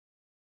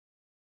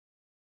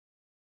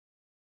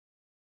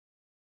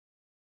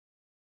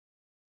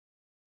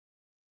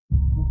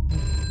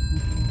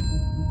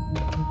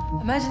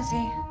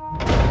Emergency.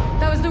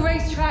 That was the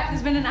racetrack.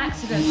 There's been an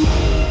accident.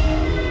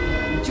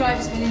 The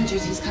driver's been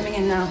injured. He's coming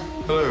in now.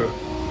 Hello.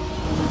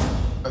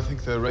 I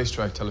think the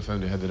racetrack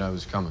telephoned ahead that I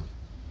was coming.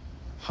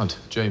 Hunt.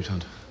 James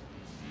Hunt.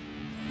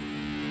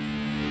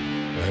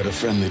 I had a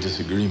friendly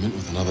disagreement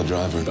with another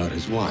driver about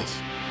his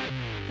wife.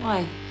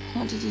 Why?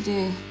 What did he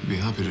do? I'd be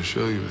happy to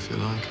show you if you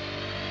like.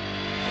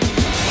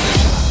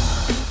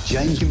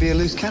 James can be a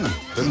loose cannon,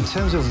 but in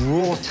terms of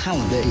raw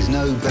talent, there is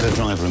no better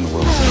driver in the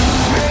world.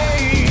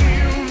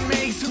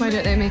 Why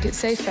don't they make it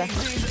safer?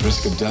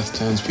 Risk of death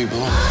turns people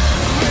on.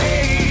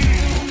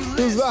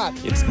 Who's that?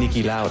 It's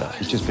Niki Lauda.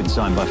 He's just been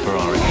signed by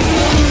Ferrari.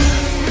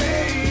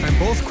 I'm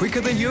both quicker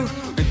than you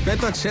and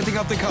better at setting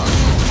up the car.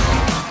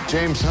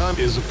 James Hunt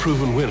is a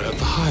proven winner at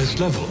the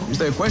highest level. Is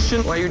there a question?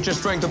 Or are you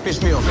just trying to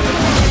piss me off?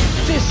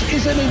 This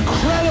is an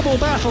incredible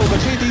battle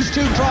between these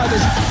two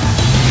drivers.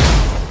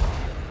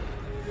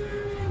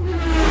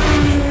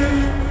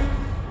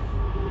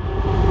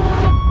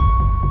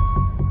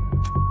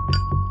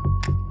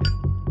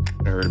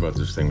 I heard about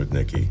this thing with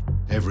Niki.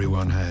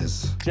 Everyone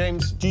has.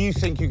 James, do you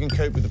think you can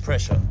cope with the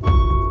pressure?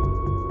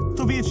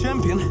 To be a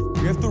champion,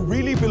 you have to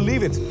really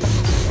believe it.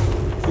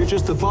 You're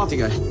just a party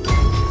guy.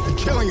 They're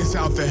killing us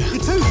out there.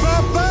 You're too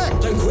far back!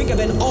 I'm quicker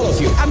than all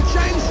of you. And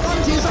James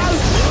Hunt is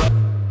out!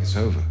 It's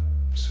over,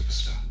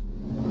 superstar.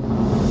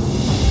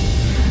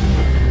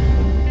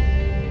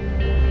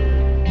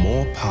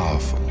 More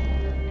powerful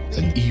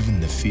than even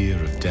the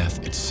fear of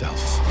death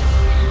itself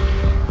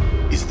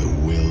is the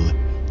will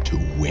to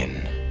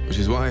win. Which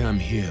is why I'm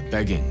here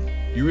begging.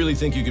 You really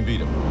think you can beat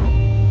him?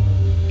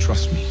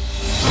 Trust me.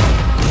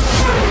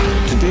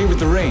 Today with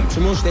the rain, it's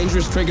the most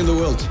dangerous track in the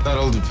world. That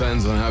all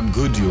depends on how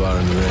good you are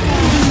in the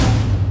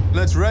rain.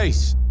 Let's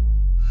race.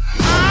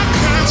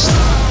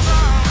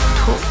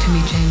 Talk to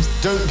me, James.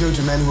 Don't go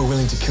to men who are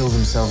willing to kill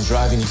themselves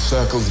driving in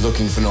circles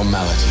looking for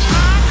normality.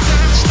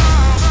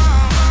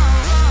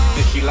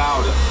 Niki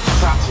Lauda,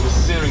 trapped in a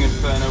searing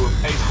inferno of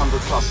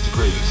 800+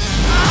 degrees.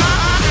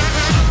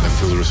 I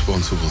feel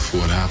responsible for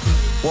what happened.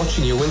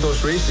 Watching you win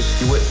those races,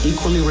 you were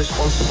equally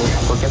responsible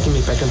for getting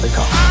me back in the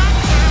car.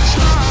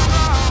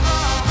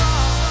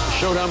 The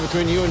showdown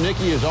between you and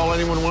Niki is all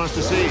anyone wants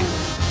to see.